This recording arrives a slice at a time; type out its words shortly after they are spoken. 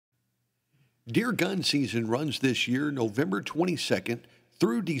Deer gun season runs this year November 22nd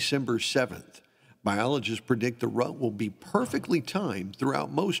through December 7th. Biologists predict the rut will be perfectly timed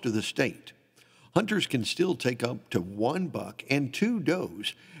throughout most of the state. Hunters can still take up to 1 buck and 2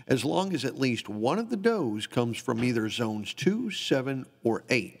 does as long as at least one of the does comes from either zones 2, 7, or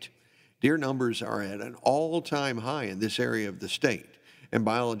 8. Deer numbers are at an all-time high in this area of the state, and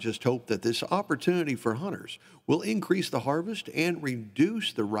biologists hope that this opportunity for hunters will increase the harvest and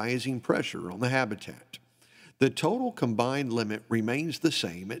reduce the rising pressure on the habitat. The total combined limit remains the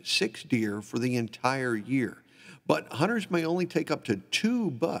same at 6 deer for the entire year, but hunters may only take up to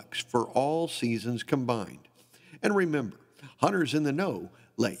 2 bucks for all seasons combined. And remember, hunters in the know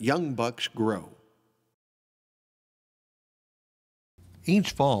let young bucks grow.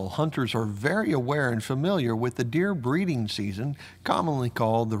 Each fall, hunters are very aware and familiar with the deer breeding season, commonly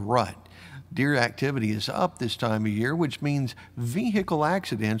called the rut. Deer activity is up this time of year, which means vehicle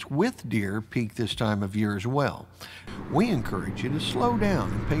accidents with deer peak this time of year as well. We encourage you to slow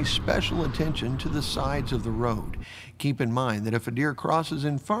down and pay special attention to the sides of the road. Keep in mind that if a deer crosses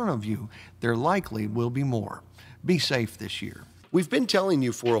in front of you, there likely will be more. Be safe this year. We've been telling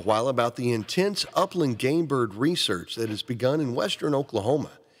you for a while about the intense upland game bird research that has begun in western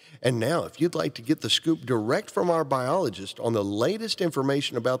Oklahoma. And now, if you'd like to get the scoop direct from our biologist on the latest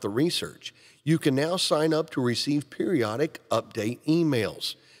information about the research, you can now sign up to receive periodic update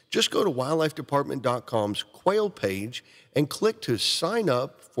emails. Just go to wildlifedepartment.com's quail page and click to sign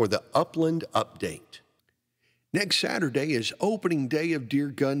up for the Upland Update. Next Saturday is opening day of deer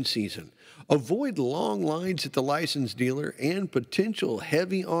gun season. Avoid long lines at the license dealer and potential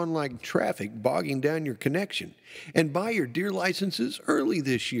heavy online traffic bogging down your connection. And buy your deer licenses early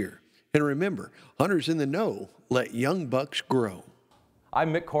this year. And remember, hunters in the know let young bucks grow.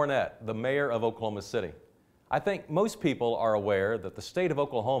 I'm Mick Cornett, the mayor of Oklahoma City. I think most people are aware that the state of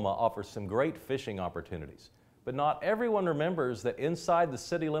Oklahoma offers some great fishing opportunities. But not everyone remembers that inside the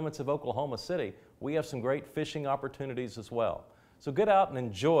city limits of Oklahoma City, we have some great fishing opportunities as well. So get out and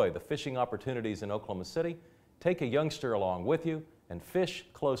enjoy the fishing opportunities in Oklahoma City, take a youngster along with you, and fish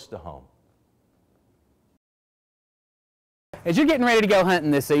close to home. As you're getting ready to go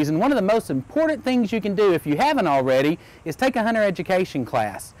hunting this season, one of the most important things you can do, if you haven't already, is take a hunter education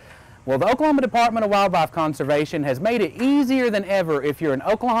class. Well, the Oklahoma Department of Wildlife Conservation has made it easier than ever if you're an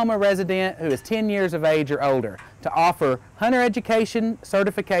Oklahoma resident who is 10 years of age or older to offer hunter education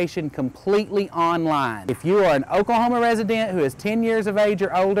certification completely online. If you are an Oklahoma resident who is 10 years of age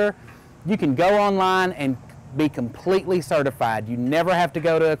or older, you can go online and be completely certified. You never have to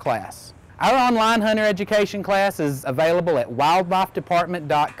go to a class. Our online hunter education class is available at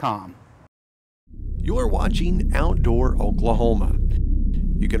wildlifedepartment.com. You're watching Outdoor Oklahoma.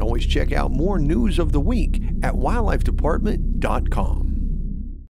 You can always check out more news of the week at wildlifedepartment.com.